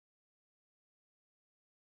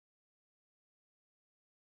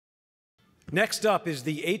Next up is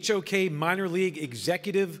the HOK Minor League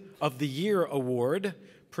Executive of the Year Award,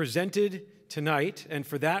 presented tonight. And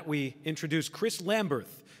for that, we introduce Chris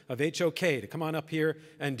Lamberth of HOK to come on up here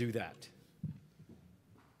and do that.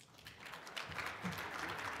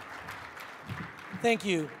 Thank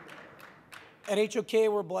you. At HOK,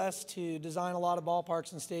 we're blessed to design a lot of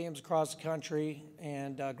ballparks and stadiums across the country.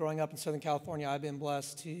 And growing up in Southern California, I've been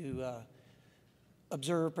blessed to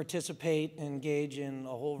observe, participate, and engage in a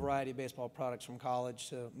whole variety of baseball products from college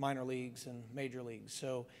to minor leagues and major leagues.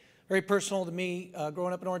 So very personal to me,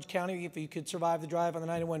 growing up in Orange County, if you could survive the drive on the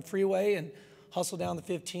 91 freeway and hustle down the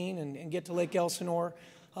 15 and get to Lake Elsinore,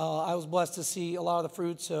 I was blessed to see a lot of the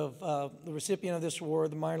fruits of the recipient of this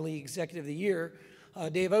award, the Minor League Executive of the Year,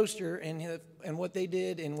 Dave Oster, and what they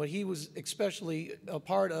did and what he was especially a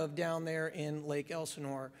part of down there in Lake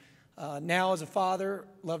Elsinore. Now as a father,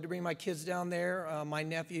 love to bring my kids down there. My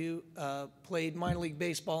nephew played minor league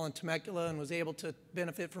baseball in Temecula and was able to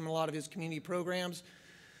benefit from a lot of his community programs.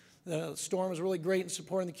 The Storm was really great in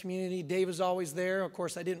supporting the community. Dave is always there. Of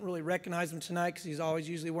course, I didn't really recognize him tonight because he's always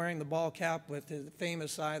usually wearing the ball cap with the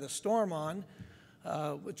famous Eye of the Storm on,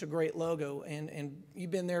 which is a great logo. And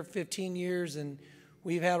you've been there 15 years, and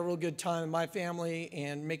we've had a real good time in my family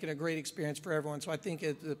and making a great experience for everyone. So I think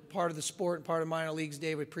it's a part of the sport and part of minor leagues,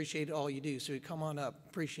 Dave, we appreciate all you do. So come on up.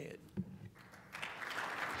 Appreciate it.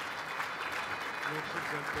 We'll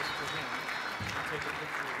present this to him. I'll take a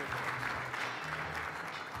picture with him.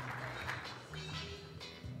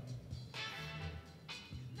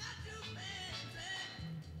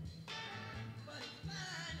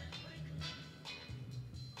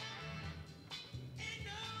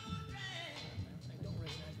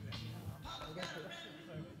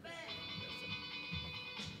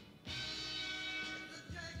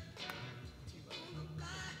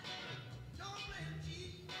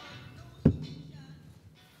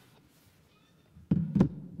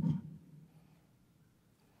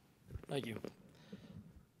 Thank you.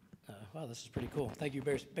 Wow, this is pretty cool. Thank you,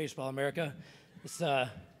 Baseball America. This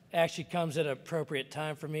actually comes at an appropriate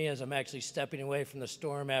time for me as I'm actually stepping away from the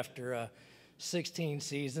Storm after 16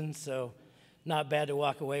 seasons, so not bad to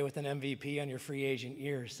walk away with an MVP on your free agent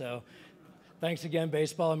year. So thanks again,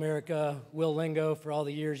 Baseball America, Will Lingo for all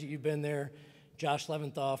the years that you've been there, Josh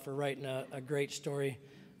Leventhal for writing a great story,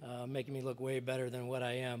 making me look way better than what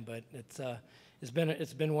I am. But it's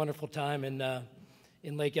been a wonderful time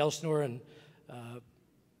in Lake Elsinore, and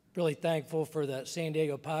really thankful for the San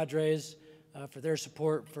Diego Padres for their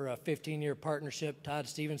support for a 15-year partnership. Todd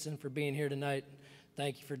Stevenson for being here tonight.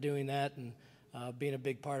 Thank you for doing that and being a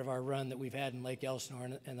big part of our run that we've had in Lake Elsinore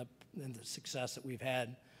and the success that we've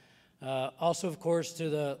had. Also, of course, to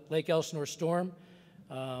the Lake Elsinore Storm,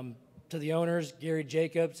 to the owners, Gary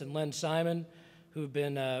Jacobs and Len Simon, who've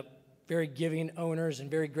been very giving owners and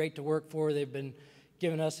very great to work for. They've been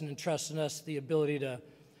giving us and entrusting us the ability to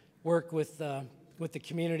work with the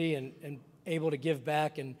community and able to give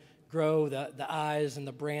back and grow the eyes and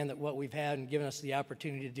the brand that what we've had and given us the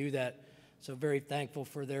opportunity to do that. So very thankful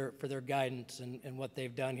for their guidance and what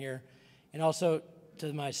they've done here. And also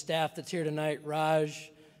to my staff that's here tonight,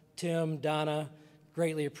 Raj, Tim, Donna,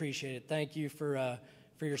 greatly appreciate it. Thank you for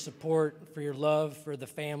your support, for your love, for the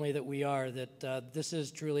family that we are, that this is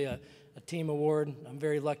truly a team award. I'm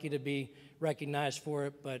very lucky to be recognized for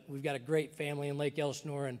it, but we've got a great family in Lake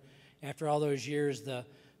Elsinore, and after all those years, the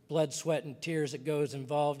blood, sweat, and tears that goes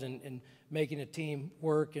involved in making a team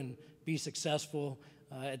work and be successful,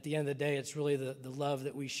 at the end of the day, it's really the love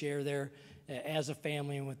that we share there as a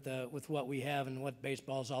family and with what we have and what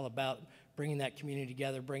baseball is all about, bringing that community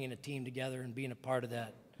together, bringing a team together, and being a part of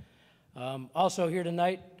that. Also here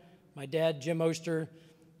tonight, my dad, Jim Oster.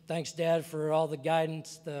 Thanks, Dad, for all the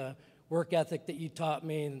guidance, the work ethic that you taught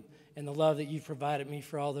me, and the love that you've provided me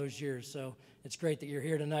for all those years. So it's great that you're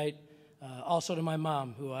here tonight. Also to my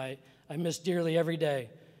mom, who I miss dearly every day.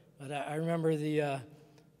 But I remember the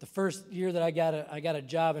first year that I got a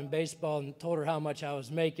job in baseball and told her how much I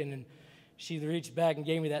was making, and she reached back and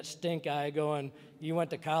gave me that stink eye going, "You went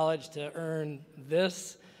to college to earn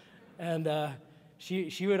this?" And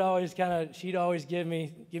she would always she'd always give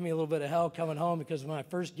me a little bit of hell coming home, because my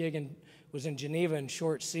first gig was in Geneva in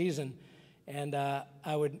short season, and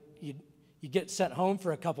you get sent home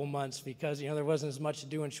for a couple months because there wasn't as much to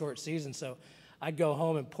do in short season. So I'd go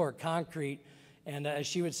home and pour concrete, and as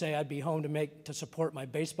she would say, I'd be home to support my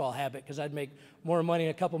baseball habit, because I'd make more money in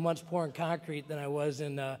a couple months pouring concrete than I was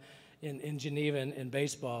in Geneva in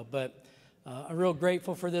baseball. But I'm real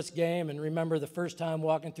grateful for this game, and remember the first time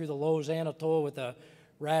walking through the Lowe's Anatole with a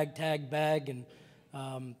ragtag bag,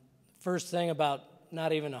 and first thing about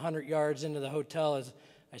not even 100 yards into the hotel is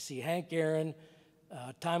I see Hank Aaron,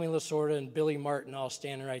 Tommy Lasorda and Billy Martin all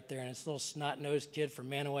standing right there, and this little snot-nosed kid from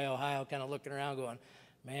Manaway, Ohio, kind of looking around going,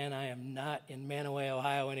 man, I am not in Manaway,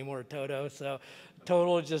 Ohio anymore, Toto. So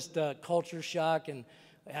total just culture shock, and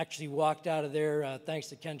actually walked out of there thanks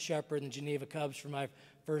to Ken Shepard and the Geneva Cubs for my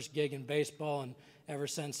first gig in baseball, and ever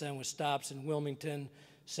since then with stops in Wilmington,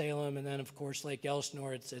 Salem, and then of course Lake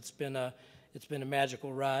Elsinore. It's been a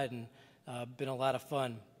magical ride and been a lot of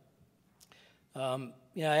fun. I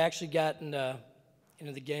actually got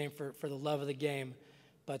into the game for the love of the game,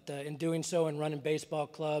 but in doing so and running baseball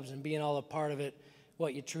clubs and being all a part of it,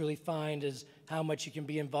 what you truly find is how much you can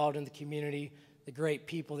be involved in the community, the great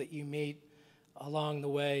people that you meet along the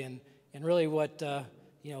way, and really what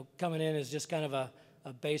coming in as just kind of a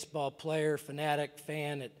baseball player, fanatic,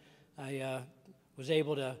 fan, that I was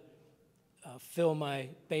able to fill my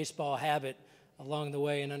baseball habit along the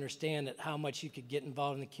way and understand that how much you could get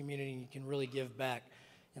involved in the community and you can really give back.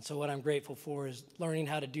 And so what I'm grateful for is learning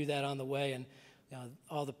how to do that on the way, and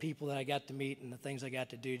all the people that I got to meet and the things I got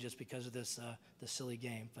to do just because of this silly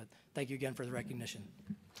game. But thank you again for the recognition.